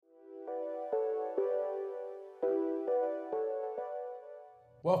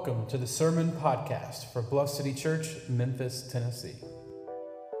Welcome to the Sermon Podcast for Bluff City Church, Memphis, Tennessee.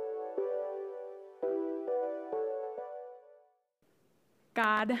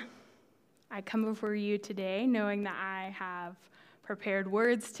 God, I come before you today knowing that I have prepared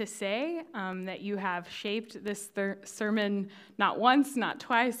words to say, that you have shaped this sermon not once, not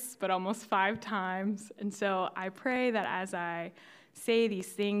twice, but almost 5 times. And so I pray that as I say these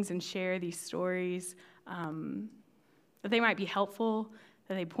things and share these stories, that they might be helpful,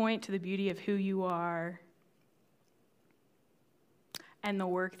 that they point to the beauty of who you are and the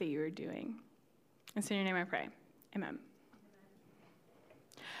work that you are doing. And so in your name I pray. Amen.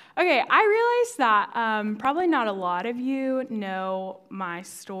 Okay, I realize that probably not a lot of you know my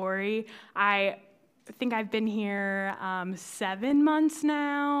story. I think I've been here 7 months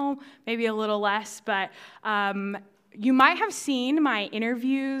now, maybe a little less, but you might have seen my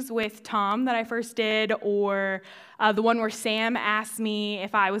interviews with Tom that I first did, or the one where Sam asked me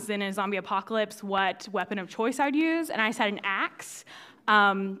if I was in a zombie apocalypse, what weapon of choice I'd use, and I said an axe.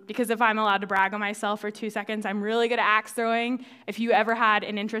 Because if I'm allowed to brag on myself for 2 seconds, I'm really good at axe throwing. If you ever had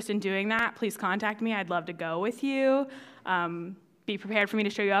an interest in doing that, please contact me. I'd love to go with you. Be prepared for me to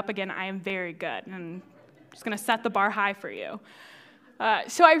show you up. Again, I am very good, and I'm just going to set the bar high for you.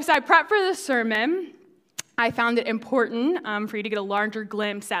 So I prepped for this sermon. I found it important for you to get a larger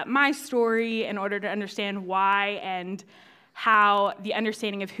glimpse at my story in order to understand why and how the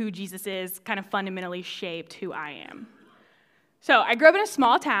understanding of who Jesus is kind of fundamentally shaped who I am. So I grew up in a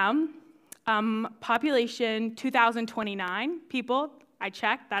small town, population 2,029 people. I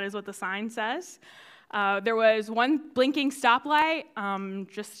checked, that is what the sign says. There was one blinking stoplight,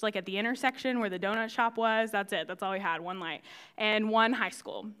 just like at the intersection where the donut shop was. That's it, that's all we had, one light, and one high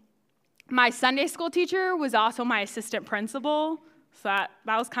school. My Sunday school teacher was also my assistant principal, so that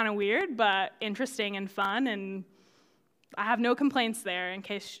was kind of weird, but interesting and fun, and I have no complaints there in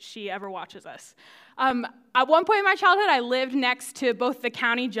case she ever watches us. At one point in my childhood, I lived next to both the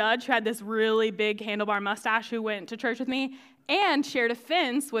county judge, who had this really big handlebar mustache, who went to church with me, and shared a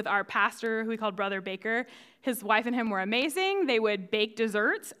fence with our pastor, who we called Brother Baker. His wife and him were amazing. They would bake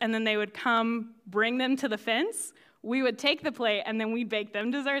desserts, and then they would come bring them to the fence. We would take the plate, and then we'd bake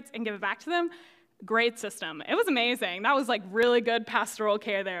them desserts and give it back to them. Great system. It was amazing. That was like really good pastoral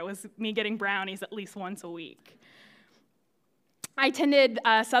care there. It was me getting brownies at least once a week. I attended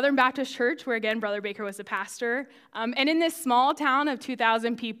Southern Baptist Church, where, again, Brother Baker was the pastor. And in this small town of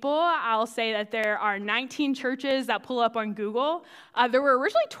 2,000 people, I'll say that there are 19 churches that pull up on Google. There were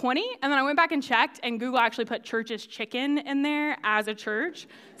originally 20, and then I went back and checked, and Google actually put Church's Chicken in there as a church.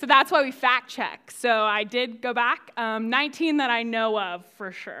 So that's why we fact check. So I did go back, 19 that I know of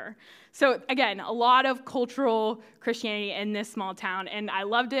for sure. So again, a lot of cultural Christianity in this small town, and I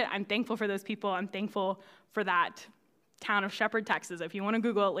loved it. I'm thankful for those people. I'm thankful for that town of Shepherd, Texas. If you want to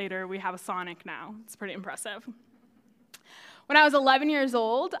Google it later, we have a Sonic now. It's pretty impressive. When I was 11 years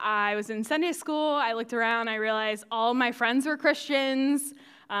old, I was in Sunday school. I looked around. I realized all my friends were Christians.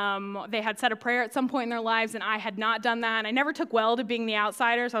 They had said a prayer at some point in their lives, and I had not done that. And I never took well to being the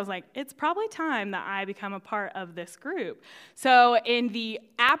outsider, so I was like, it's probably time that I become a part of this group. So in the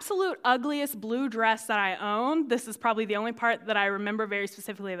absolute ugliest blue dress that I owned, this is probably the only part that I remember very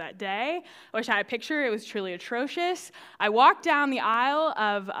specifically of that day. I wish I had a picture. It was truly atrocious. I walked down the aisle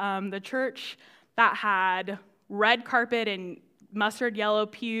of the church that had red carpet and mustard yellow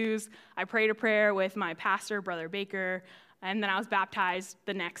pews. I prayed a prayer with my pastor, Brother Baker, and then I was baptized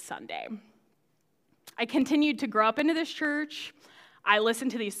the next Sunday. I continued to grow up into this church. I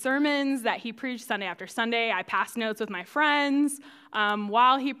listened to these sermons that he preached Sunday after Sunday. I passed notes with my friends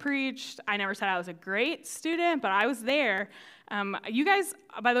while he preached. I never said I was a great student, but I was there. You guys,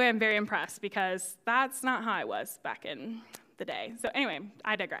 by the way, I'm very impressed because that's not how I was back in the day. So anyway,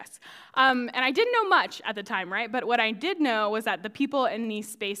 I digress. And I didn't know much at the time, right? But what I did know was that the people in these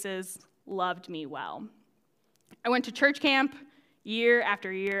spaces loved me well. I went to church camp year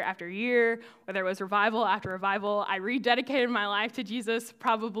after year after year, where there was revival after revival. I rededicated my life to Jesus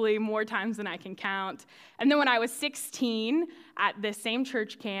probably more times than I can count. And then when I was 16 at this same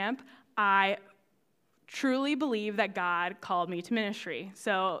church camp, I truly believed that God called me to ministry.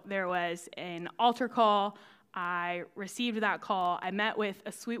 So there was an altar call. I received that call. I met with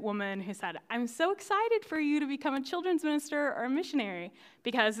a sweet woman who said, I'm so excited for you to become a children's minister or a missionary,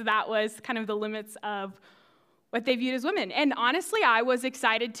 because that was kind of the limits of what they viewed as women. And honestly, I was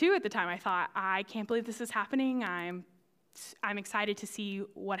excited too at the time. I thought, I can't believe this is happening. I'm excited to see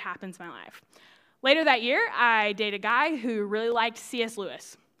what happens in my life. Later that year, I dated a guy who really liked C.S.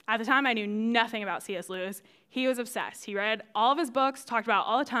 Lewis. At the time, I knew nothing about C.S. Lewis. He was obsessed. He read all of his books, talked about it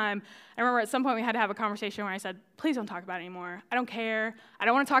all the time. I remember at some point we had to have a conversation where I said, please don't talk about it anymore. I don't care. I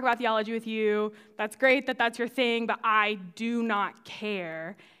don't want to talk about theology with you. That's great that that's your thing, but I do not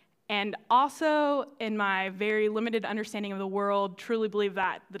care. And also, in my very limited understanding of the world, truly believe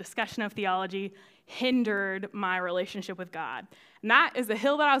that the discussion of theology hindered my relationship with God. And that is the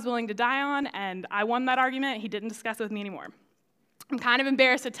hill that I was willing to die on, and I won that argument. He didn't discuss it with me anymore. I'm kind of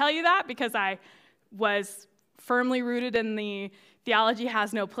embarrassed to tell you that because I was firmly rooted in the theology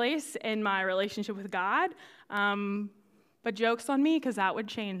has no place in my relationship with God. But joke's on me because that would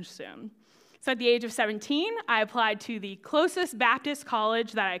change soon. So at the age of 17, I applied to the closest Baptist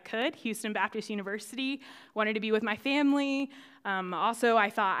college that I could, Houston Baptist University. Wanted to be with my family. Also,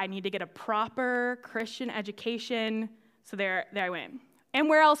 I thought I need to get a proper Christian education. So there I went. And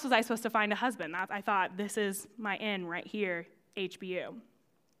where else was I supposed to find a husband? I thought, this is my in right here, HBU.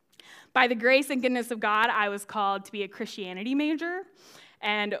 By the grace and goodness of God, I was called to be a Christianity major.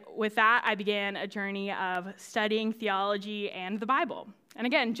 And with that, I began a journey of studying theology and the Bible. And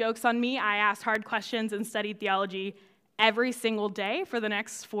again, joke's on me, I asked hard questions and studied theology every single day for the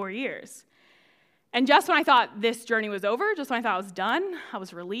next 4 years. And just when I thought this journey was over, just when I thought I was done, I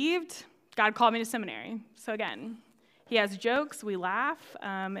was relieved, God called me to seminary. So again, he has jokes, we laugh,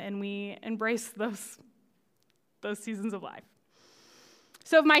 and we embrace those seasons of life.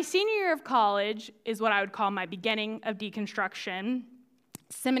 So my senior year of college is what I would call my beginning of deconstruction.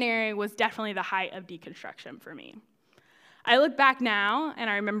 Seminary was definitely the height of deconstruction for me. I look back now, and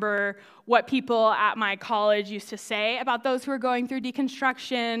I remember what people at my college used to say about those who were going through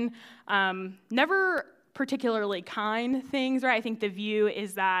deconstruction. Never particularly kind things, right? I think the view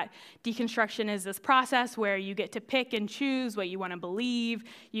is that deconstruction is this process where you get to pick and choose what you want to believe.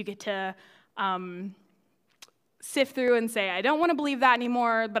 You get to sift through and say, I don't want to believe that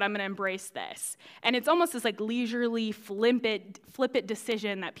anymore, but I'm going to embrace this. And it's almost this like leisurely, flip it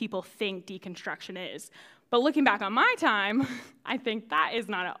decision that people think deconstruction is. But looking back on my time, I think that is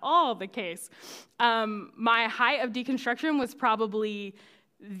not at all the case. My height of deconstruction was probably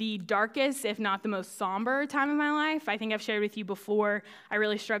the darkest, if not the most somber time of my life. I think I've shared with you before, I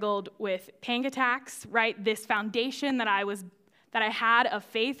really struggled with panic attacks, right? This foundation that I had of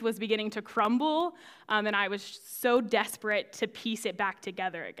faith was beginning to crumble, and I was so desperate to piece it back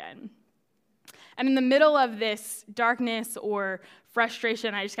together again. And in the middle of this darkness or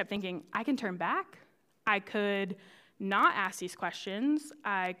frustration, I just kept thinking, I can turn back. I could not ask these questions.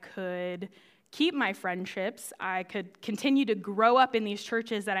 I could keep my friendships. I could continue to grow up in these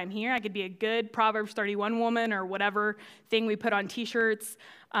churches that I'm here. I could be a good Proverbs 31 woman or whatever thing we put on t-shirts,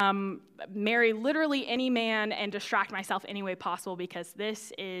 marry literally any man and distract myself any way possible because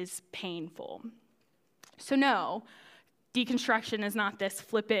this is painful. So no, deconstruction is not this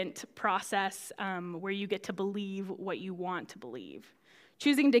flippant process where you get to believe what you want to believe.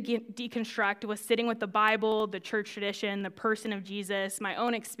 Choosing to deconstruct was sitting with the Bible, the church tradition, the person of Jesus, my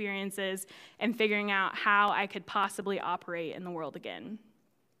own experiences, and figuring out how I could possibly operate in the world again.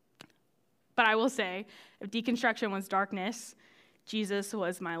 But I will say, if deconstruction was darkness, Jesus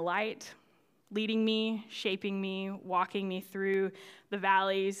was my light, leading me, shaping me, walking me through the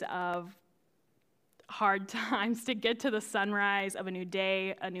valleys of hard times to get to the sunrise of a new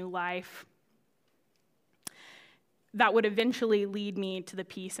day, a new life, that would eventually lead me to the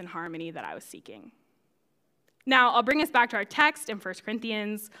peace and harmony that I was seeking. Now, I'll bring us back to our text in 1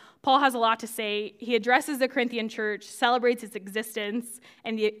 Corinthians. Paul has a lot to say. He addresses the Corinthian church, celebrates its existence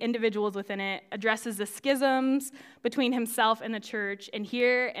and the individuals within it, addresses the schisms between himself and the church, and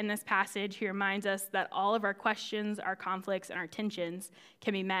here in this passage, he reminds us that all of our questions, our conflicts, and our tensions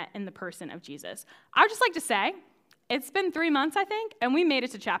can be met in the person of Jesus. I would just like to say, it's been 3 months, I think, and we made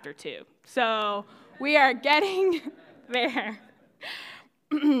it to chapter 2. So we are getting there.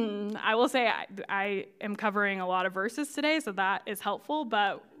 I will say I am covering a lot of verses today, so that is helpful,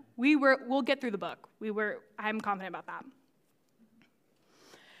 but we'll get through the book. I'm confident about that.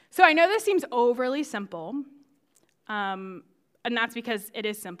 So I know this seems overly simple, and that's because it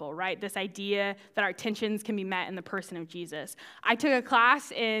is simple, right? This idea that our tensions can be met in the person of Jesus. I took a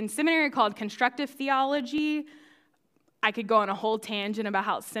class in seminary called Constructive Theology. I could go on a whole tangent about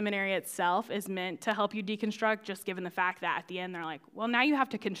how seminary itself is meant to help you deconstruct, just given the fact that at the end they're like, well, now you have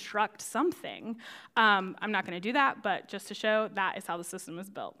to construct something. I'm not going to do that, but just to show that is how the system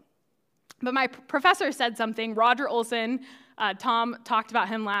is built. But my professor said something. Roger Olson, Tom talked about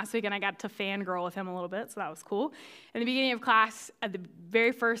him last week, and I got to fangirl with him a little bit, so that was cool. In the beginning of class, at the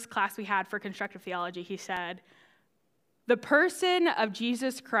very first class we had for constructive theology, he said, the person of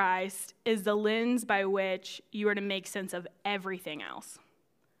Jesus Christ is the lens by which you are to make sense of everything else.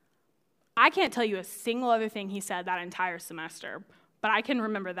 I can't tell you a single other thing he said that entire semester, but I can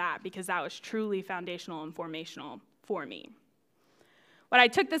remember that because that was truly foundational and formational for me. What I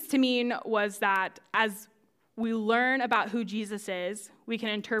took this to mean was that as we learn about who Jesus is, we can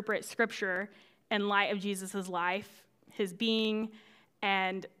interpret Scripture in light of Jesus' life, his being,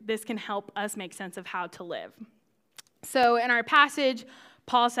 and this can help us make sense of how to live. So in our passage,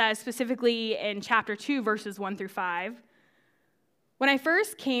 Paul says specifically in chapter 2, verses 1 through 5, "When I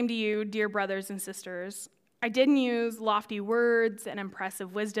first came to you, dear brothers and sisters, I didn't use lofty words and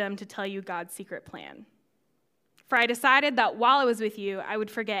impressive wisdom to tell you God's secret plan. For I decided that while I was with you, I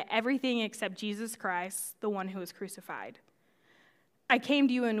would forget everything except Jesus Christ, the one who was crucified. I came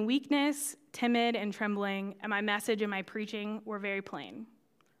to you in weakness, timid and trembling, and my message and my preaching were very plain.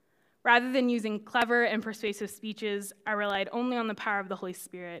 Rather than using clever and persuasive speeches, I relied only on the power of the Holy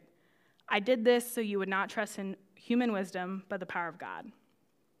Spirit. I did this so you would not trust in human wisdom, but the power of God."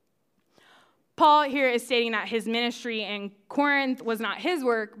 Paul here is stating that his ministry in Corinth was not his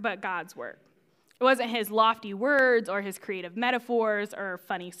work, but God's work. It wasn't his lofty words or his creative metaphors or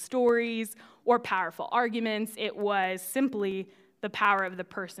funny stories or powerful arguments. It was simply the power of the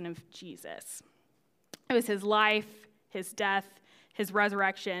person of Jesus. It was his life, his death, his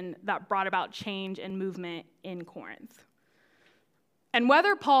resurrection that brought about change and movement in Corinth. And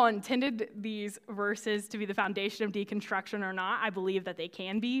whether Paul intended these verses to be the foundation of deconstruction or not, I believe that they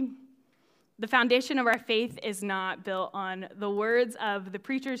can be. The foundation of our faith is not built on the words of the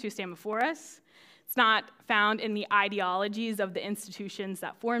preachers who stand before us. It's not found in the ideologies of the institutions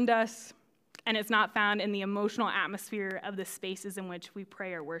that formed us, and it's not found in the emotional atmosphere of the spaces in which we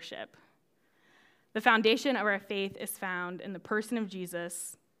pray or worship. The foundation of our faith is found in the person of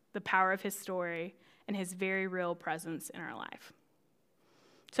Jesus, the power of his story, and his very real presence in our life.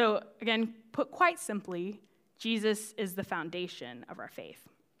 So again, put quite simply, Jesus is the foundation of our faith.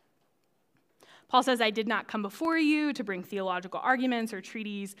 Paul says, "I did not come before you to bring theological arguments or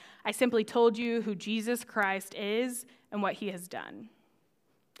treaties. I simply told you who Jesus Christ is and what he has done.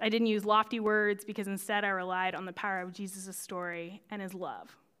 I didn't use lofty words because instead I relied on the power of Jesus' story and his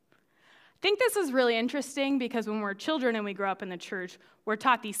love." I think this is really interesting because when we're children and we grow up in the church, we're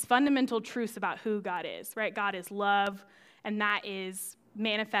taught these fundamental truths about who God is, right? God is love, and that is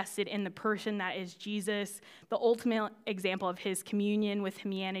manifested in the person that is Jesus, the ultimate example of his communion with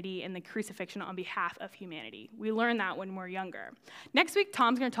humanity and the crucifixion on behalf of humanity. We learn that when we're younger. Next week,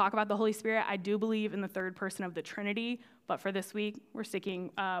 Tom's going to talk about the Holy Spirit. I do believe in the third person of the Trinity, but for this week, we're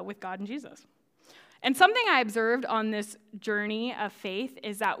sticking with God and Jesus. And something I observed on this journey of faith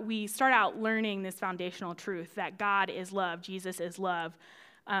is that we start out learning this foundational truth that God is love, Jesus is love,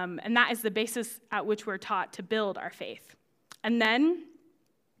 and that is the basis at which we're taught to build our faith. And then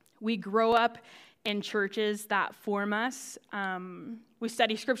we grow up in churches that form us. We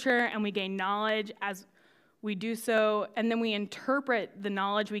study Scripture and we gain knowledge as we do so, and then we interpret the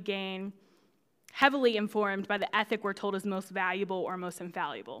knowledge we gain heavily informed by the ethic we're told is most valuable or most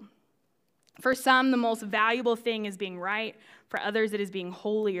infallible. For some, the most valuable thing is being right. For others, it is being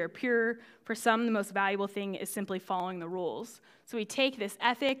holy or pure. For some, the most valuable thing is simply following the rules. So we take this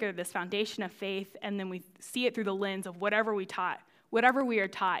ethic or this foundation of faith, and then we see it through the lens of whatever we are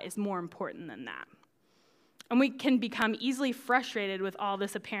taught is more important than that. And we can become easily frustrated with all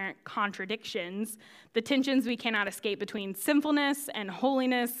this apparent contradictions, the tensions we cannot escape between sinfulness and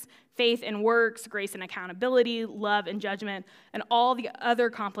holiness, faith and works, grace and accountability, love and judgment, and all the other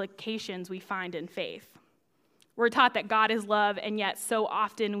complications we find in faith. We're taught that God is love, and yet so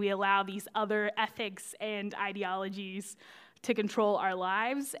often we allow these other ethics and ideologies to control our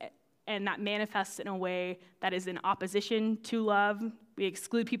lives, and that manifests in a way that is in opposition to love. We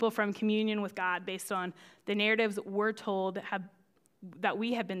exclude people from communion with God based on the narratives we're told that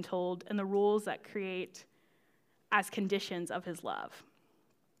we have been told and the rules that create as conditions of his love.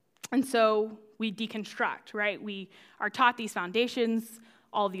 And so we deconstruct, right? We are taught these foundations,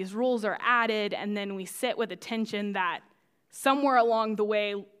 all these rules are added, and then we sit with a tension that somewhere along the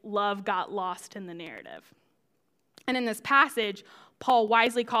way, love got lost in the narrative. And in this passage, Paul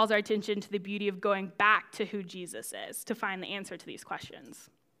wisely calls our attention to the beauty of going back to who Jesus is to find the answer to these questions.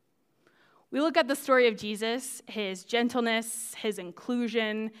 We look at the story of Jesus, his gentleness, his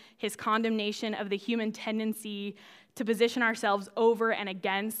inclusion, his condemnation of the human tendency to position ourselves over and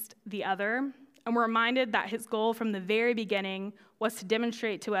against the other, and we're reminded that his goal from the very beginning was to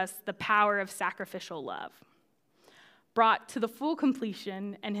demonstrate to us the power of sacrificial love, brought to the full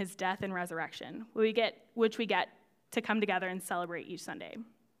completion in his death and resurrection, which we get to come together and celebrate each Sunday.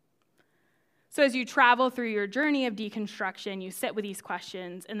 So as you travel through your journey of deconstruction, you sit with these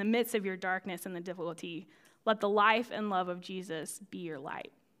questions in the midst of your darkness and the difficulty. Let the life and love of Jesus be your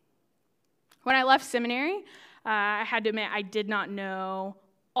light. When I left seminary, I had to admit I did not know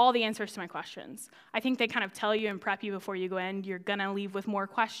all the answers to my questions. I think they kind of tell you and prep you before you go in, you're going to leave with more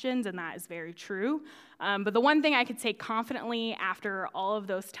questions, and that is very true. But the one thing I could say confidently after all of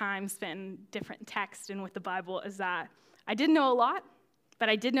those times spent in different texts and with the Bible is that I didn't know a lot, but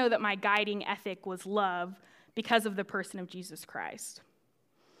I did know that my guiding ethic was love because of the person of Jesus Christ.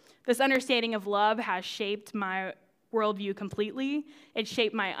 This understanding of love has shaped my worldview completely. It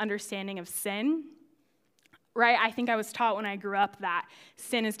shaped my understanding of sin. Right? I think I was taught when I grew up that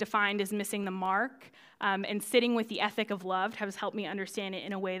sin is defined as missing the mark, and sitting with the ethic of love has helped me understand it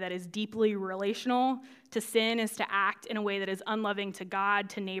in a way that is deeply relational. To sin is to act in a way that is unloving to God,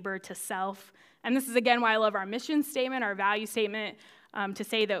 to neighbor, to self. And this is, again, why I love our mission statement, our value statement, to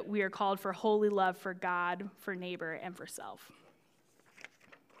say that we are called for holy love for God, for neighbor, and for self.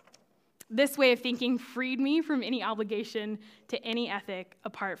 This way of thinking freed me from any obligation to any ethic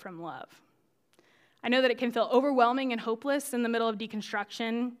apart from love. I know that it can feel overwhelming and hopeless in the middle of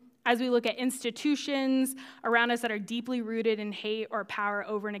deconstruction as we look at institutions around us that are deeply rooted in hate or power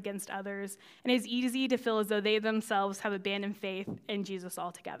over and against others, and it's easy to feel as though they themselves have abandoned faith in Jesus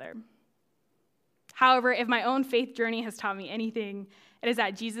altogether. However, if my own faith journey has taught me anything, it is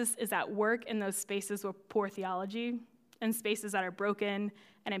that Jesus is at work in those spaces with poor theology, in spaces that are broken,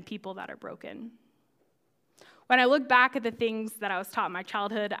 and in people that are broken. When I look back at the things that I was taught in my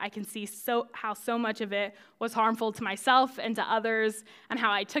childhood, I can see how so much of it was harmful to myself and to others, and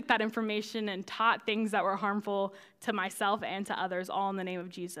how I took that information and taught things that were harmful to myself and to others, all in the name of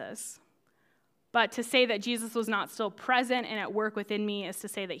Jesus. But to say that Jesus was not still present and at work within me is to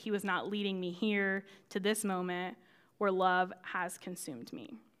say that he was not leading me here to this moment where love has consumed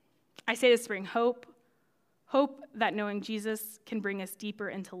me. I say this to bring hope that knowing Jesus can bring us deeper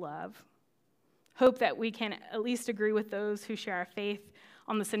into love. Hope that we can at least agree with those who share our faith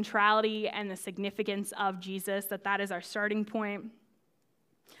on the centrality and the significance of Jesus, that is our starting point.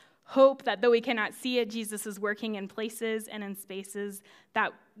 Hope that though we cannot see it, Jesus is working in places and in spaces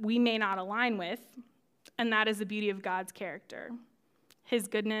that we may not align with, and that is the beauty of God's character, his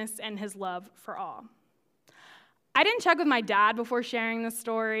goodness and his love for all. I didn't check with my dad before sharing this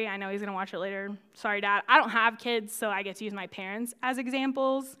story. I know he's going to watch it later. Sorry, Dad. I don't have kids, so I get to use my parents as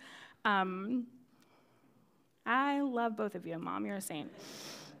examples. I love both of you. Mom, you're a saint.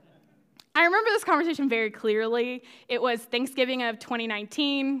 I remember this conversation very clearly. It was Thanksgiving of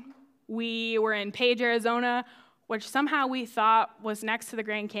 2019. We were in Paige, Arizona, which somehow we thought was next to the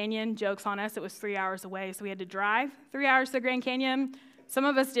Grand Canyon. Joke's on us, it was 3 hours away, so we had to drive 3 hours to the Grand Canyon. Some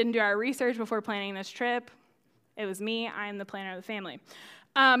of us didn't do our research before planning this trip. It was me. I am the planner of the family.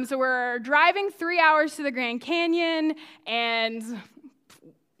 So we're driving 3 hours to the Grand Canyon, and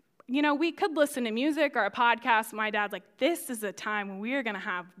we could listen to music or a podcast. My dad's like, this is a time when we are going to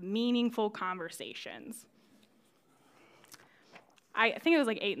have meaningful conversations. I think it was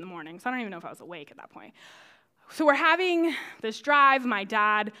like 8 in the morning, so I don't even know if I was awake at that point. So we're having this drive. My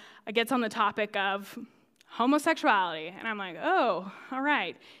dad gets on the topic of homosexuality, and I'm like, oh, all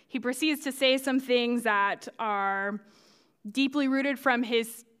right. He proceeds to say some things that are deeply rooted from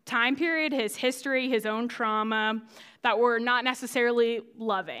his time period, his history, his own trauma, that were not necessarily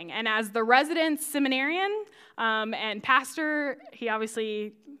loving. And as the resident seminarian and pastor, he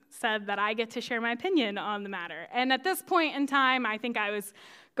obviously said that I get to share my opinion on the matter. And at this point in time, I think I was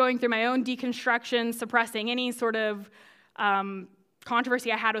going through my own deconstruction, suppressing any sort of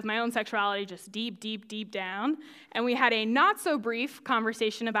controversy I had with my own sexuality, just deep down. And we had a not-so-brief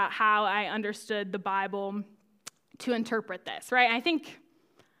conversation about how I understood the Bible to interpret this, right? And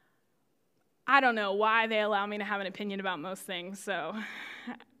I don't know why they allow me to have an opinion about most things, so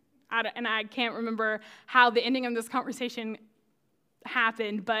I can't remember how the ending of this conversation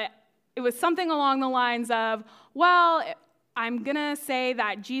happened, but it was something along the lines of, well, I'm going to say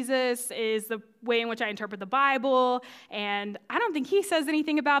that Jesus is the way in which I interpret the Bible, and I don't think he says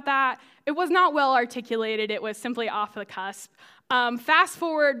anything about that. It was not well articulated. It was simply off the cusp. Fast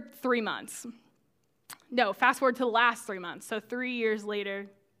forward 3 months. No, fast forward to the last 3 months, so 3 years later,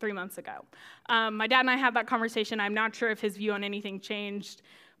 3 months ago. My dad and I had that conversation. I'm not sure if his view on anything changed,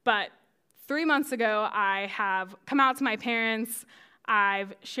 but 3 months ago, I have come out to my parents.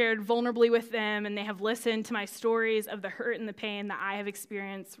 I've shared vulnerably with them, and they have listened to my stories of the hurt and the pain that I have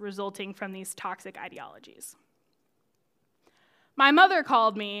experienced resulting from these toxic ideologies. My mother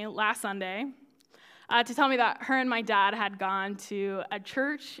called me last Sunday to tell me that her and my dad had gone to a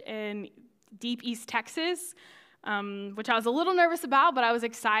church in deep East Texas, which I was a little nervous about, but I was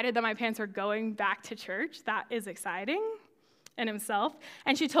excited that my parents were going back to church. That is exciting. in himself.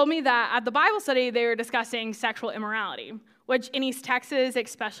 And she told me that at the Bible study, they were discussing sexual immorality, which in East Texas,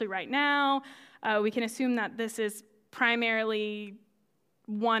 especially right now, we can assume that this is primarily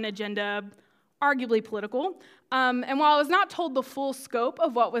one agenda, arguably political. And while I was not told the full scope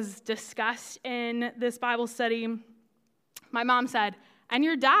of what was discussed in this Bible study, my mom said, and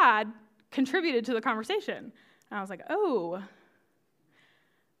your dad contributed to the conversation. And I was like, oh,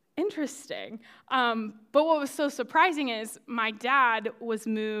 interesting. But what was so surprising is my dad was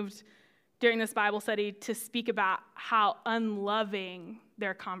moved during this Bible study to speak about how unloving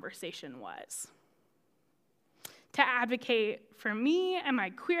their conversation was. To advocate for me and my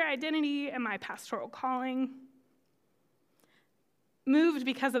queer identity and my pastoral calling. Moved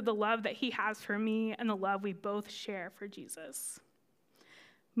because of the love that he has for me and the love we both share for Jesus.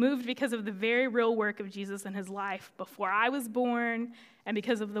 Moved because of the very real work of Jesus in his life before I was born and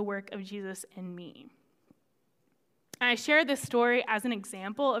because of the work of Jesus in me. And I share this story as an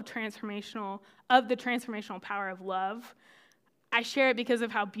example of the transformational power of love. I share it because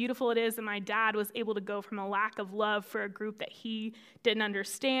of how beautiful it is that my dad was able to go from a lack of love for a group that he didn't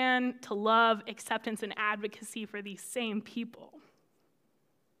understand to love, acceptance, and advocacy for these same people.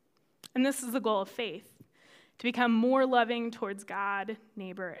 And this is the goal of faith, to become more loving towards God,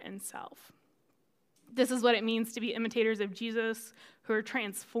 neighbor, and self. This is what it means to be imitators of Jesus who are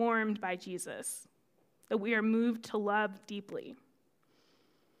transformed by Jesus, that we are moved to love deeply.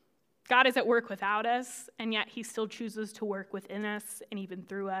 God is at work without us, and yet he still chooses to work within us and even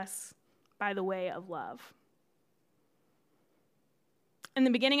through us by the way of love. In the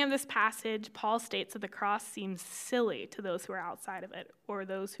beginning of this passage, Paul states that the cross seems silly to those who are outside of it or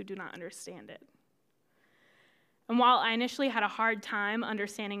those who do not understand it. And while I initially had a hard time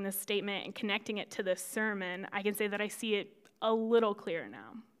understanding this statement and connecting it to this sermon, I can say that I see it a little clearer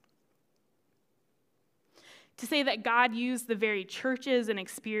now. To say that God used the very churches and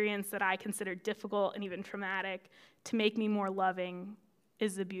experience that I consider difficult and even traumatic to make me more loving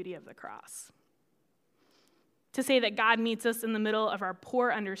is the beauty of the cross. To say that God meets us in the middle of our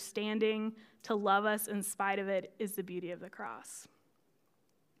poor understanding to love us in spite of it is the beauty of the cross.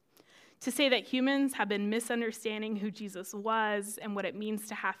 To say that humans have been misunderstanding who Jesus was and what it means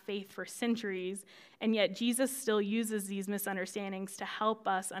to have faith for centuries, and yet Jesus still uses these misunderstandings to help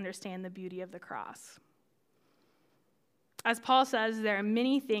us understand the beauty of the cross. As Paul says, there are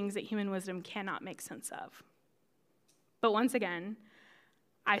many things that human wisdom cannot make sense of. But once again,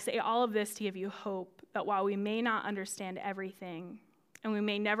 I say all of this to give you hope that while we may not understand everything, and we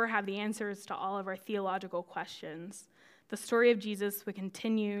may never have the answers to all of our theological questions, the story of Jesus will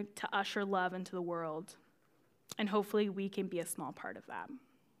continue to usher love into the world, and hopefully we can be a small part of that.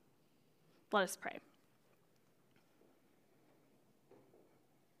 Let us pray.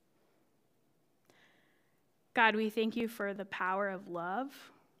 God, we thank you for the power of love.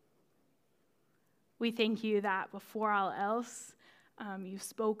 We thank you that before all else, you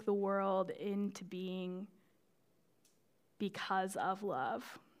spoke the world into being because of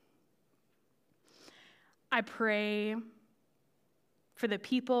love. I pray for the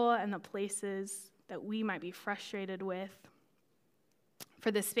people and the places that we might be frustrated with,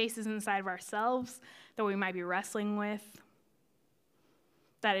 for the spaces inside of ourselves that we might be wrestling with,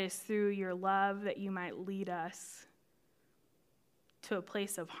 that it is through your love that you might lead us to a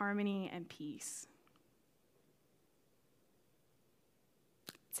place of harmony and peace.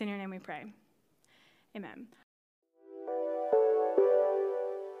 It's in your name we pray. Amen.